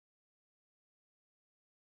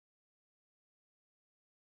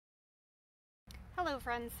Hello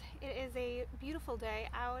friends, it is a beautiful day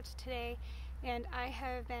out today and I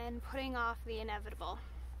have been putting off the inevitable.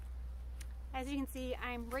 As you can see,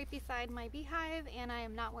 I'm right beside my beehive and I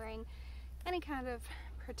am not wearing any kind of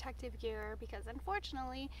protective gear because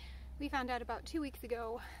unfortunately we found out about 2 weeks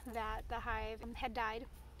ago that the hive had died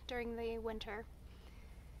during the winter.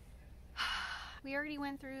 We already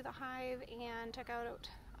went through the hive and took out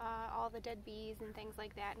all the dead bees and things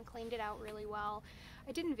like that and cleaned it out really well.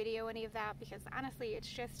 I didn't video any of that because honestly it's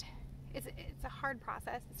a hard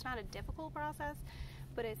process. It's not a difficult process,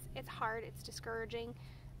 but it's hard, it's discouraging.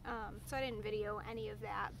 So I didn't video any of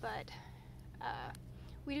that, but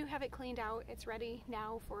we do have it cleaned out. It's ready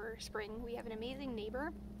now for spring. We have an amazing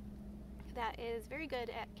neighbor that is very good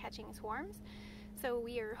at catching swarms. So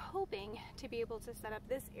we are hoping to be able to set up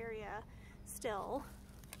this area still.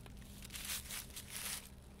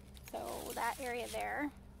 So that area there,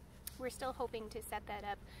 we're still hoping to set that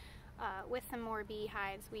up with some more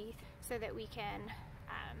beehives so that we can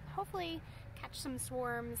hopefully catch some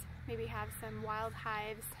swarms, maybe have some wild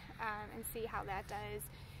hives and see how that does.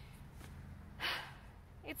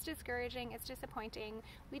 It's discouraging, it's disappointing.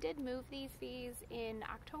 We did move these bees in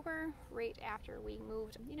October, right after we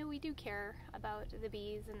moved. You know, we do care about the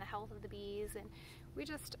bees and the health of the bees, and we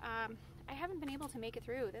just, I haven't been able to make it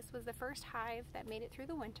through. This was the first hive that made it through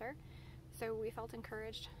the winter, so we felt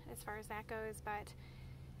encouraged as far as that goes, but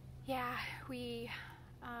yeah, we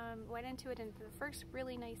went into it in the first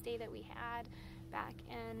really nice day that we had back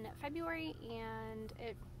in February, and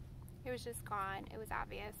it was just gone. It was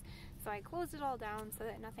obvious. So I closed it all down so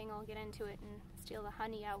that nothing will get into it and steal the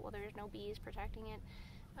honey out while there's no bees protecting it.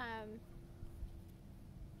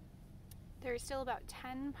 There's still about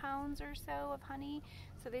 10 pounds or so of honey,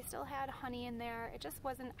 so they still had honey in there. It just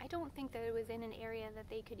wasn't, I don't think that it was in an area that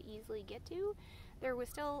they could easily get to. There was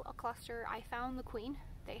still a cluster. I found the queen.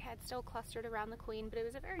 They had still clustered around the queen, but it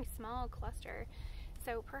was a very small cluster.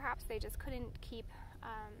 So perhaps they just couldn't keep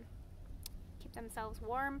themselves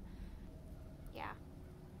warm. Yeah.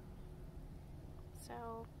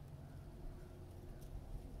 So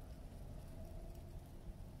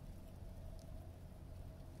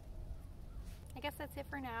I guess that's it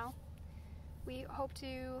for now. We hope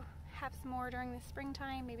to have some more during the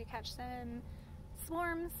springtime, maybe catch some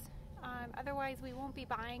swarms. Otherwise we won't be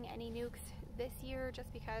buying any nukes this year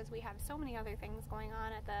just because we have so many other things going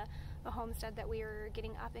on at the homestead that we are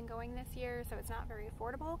getting up and going this year, so it's not very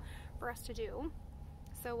affordable for us to do.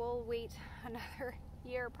 So we'll wait another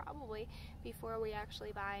year probably before we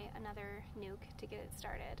actually buy another nuke to get it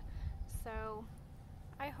started. So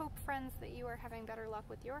I hope, friends, that you are having better luck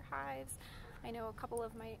with your hives. I know a couple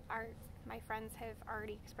of my friends have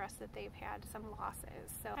already expressed that they've had some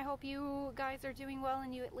losses. So I hope you guys are doing well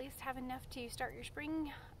and you at least have enough to start your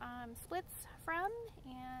spring splits from,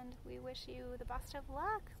 and we wish you the best of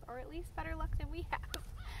luck, or at least better luck than we have.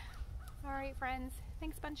 Alright friends,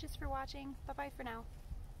 thanks bunches for watching. Bye bye for now.